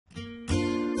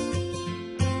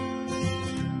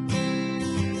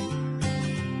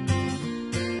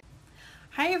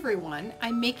Hi everyone,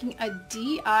 I'm making a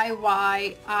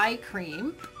DIY eye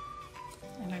cream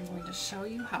and I'm going to show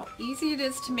you how easy it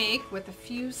is to make with a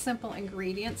few simple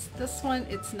ingredients. This one,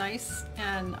 it's nice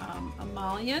and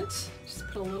emollient. Just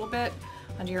put a little bit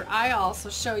under your eye. I'll also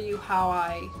show you how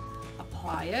I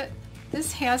apply it.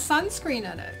 This has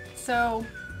sunscreen in it, so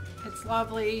it's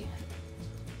lovely.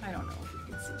 I don't know if you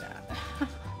can see that.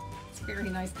 It's very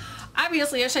nice.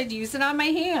 Obviously I should use it on my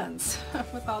hands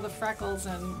with all the freckles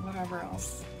and whatever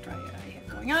else dry I have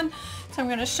going on. So I'm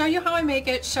going to show you how I make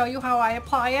it, show you how I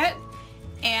apply it,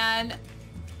 and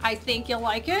I think you'll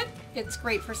like it. It's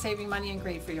great for saving money and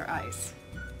great for your eyes.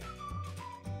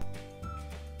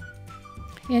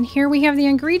 And here we have the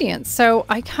ingredients. So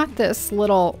I got this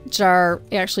little jar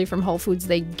actually from Whole Foods.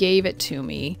 They gave it to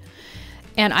me.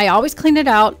 And I always clean it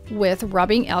out with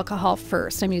rubbing alcohol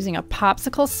first. I'm using a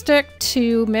popsicle stick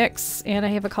to mix, and I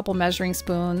have a couple measuring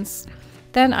spoons.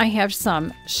 Then I have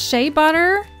some shea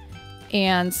butter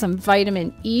and some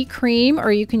vitamin E cream,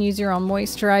 or you can use your own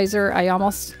moisturizer.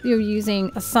 You're using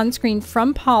a sunscreen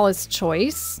from Paula's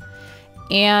Choice.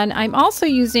 And I'm also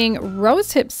using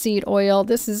rosehip seed oil.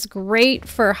 This is great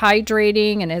for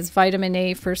hydrating and has vitamin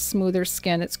A for smoother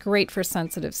skin. It's great for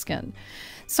sensitive skin.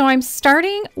 So I'm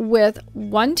starting with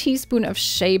 1 teaspoon of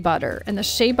shea butter, and the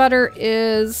shea butter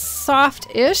is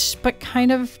soft-ish but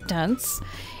kind of dense.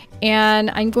 And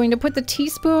I'm going to put the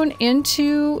teaspoon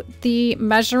into the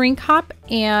measuring cup,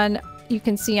 and you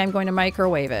can see I'm going to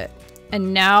microwave it.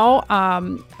 And now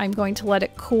I'm going to let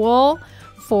it cool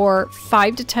for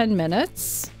 5 to 10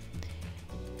 minutes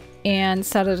and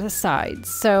set it aside.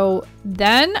 So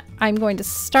then I'm going to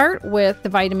start with the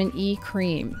vitamin E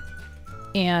cream.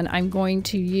 And I'm going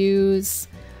to use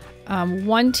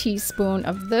 1 teaspoon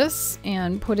of this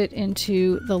and put it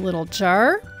into the little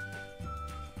jar.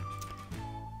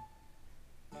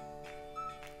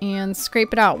 And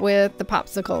scrape it out with the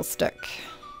popsicle stick.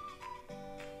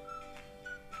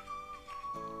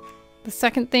 The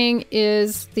second thing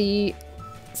is the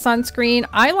sunscreen.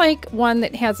 I like one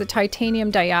that has a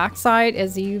titanium dioxide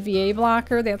as a UVA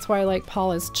blocker. That's why I like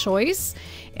Paula's Choice.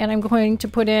 And I'm going to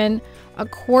put in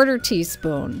 1/4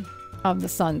 teaspoon of the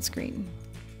sunscreen.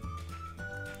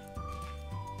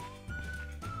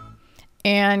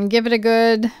 And give it a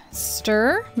good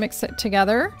stir. Mix it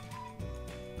together.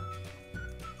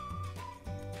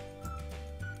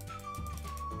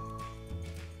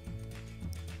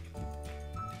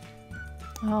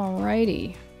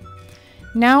 Alrighty.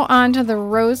 Now onto the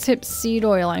rosehip seed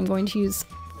oil. I'm going to use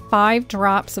 5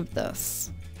 drops of this.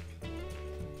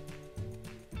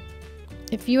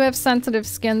 If you have sensitive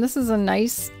skin, this is a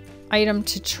nice item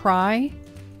to try.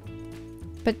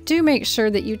 But do make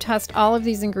sure that you test all of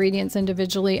these ingredients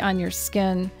individually on your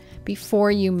skin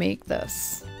before you make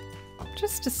this,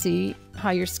 just to see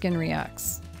how your skin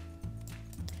reacts.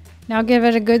 Now give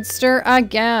it a good stir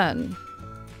again.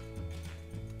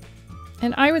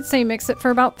 And I would say mix it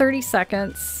for about 30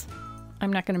 seconds.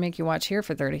 I'm not going to make you watch here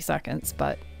for 30 seconds,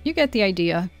 but you get the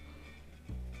idea.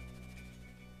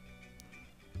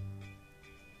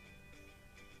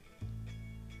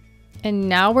 And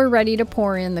now we're ready to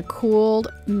pour in the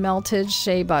cooled melted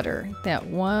shea butter, that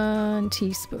 1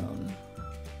 teaspoon.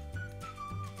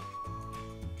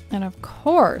 And of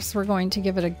course, we're going to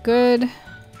give it a good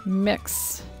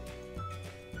mix.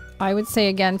 I would say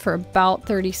again for about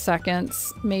 30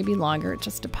 seconds, maybe longer, it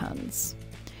just depends.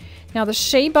 Now the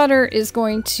shea butter is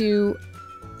going to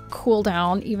cool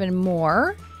down even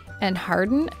more and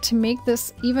harden to make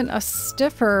this even a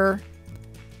stiffer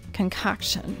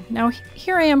concoction. Now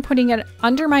here I am putting it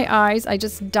under my eyes. I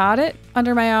just dot it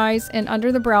under my eyes and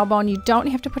under the brow bone. You don't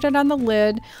have to put it on the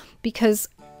lid because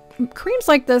creams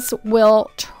like this will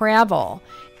travel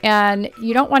and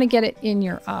you don't want to get it in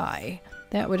your eye.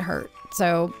 That would hurt.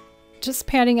 So just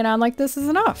patting it on like this is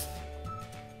enough.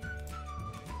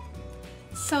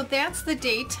 So that's the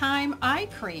daytime eye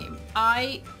cream.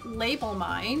 I label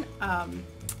mine. I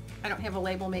don't have a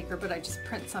label maker, but I just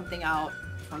print something out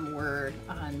from Word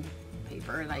on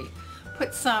paper, and I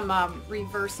put some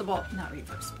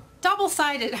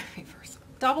double-sided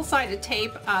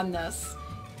tape on this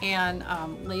and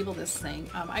label this thing.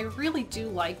 I really do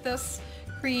like this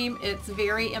cream. It's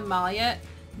very emollient,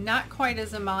 not quite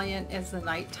as emollient as the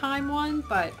nighttime one,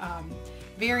 but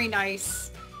very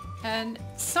nice and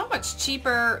so much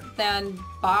cheaper than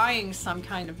buying some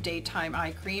kind of daytime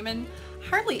eye cream, and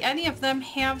hardly any of them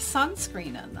have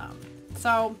sunscreen in them.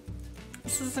 So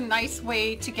this is a nice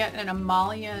way to get an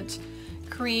emollient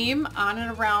cream on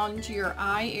and around your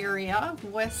eye area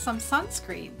with some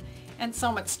sunscreen, and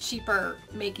so much cheaper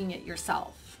making it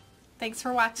yourself. Thanks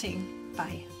for watching.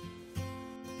 Bye.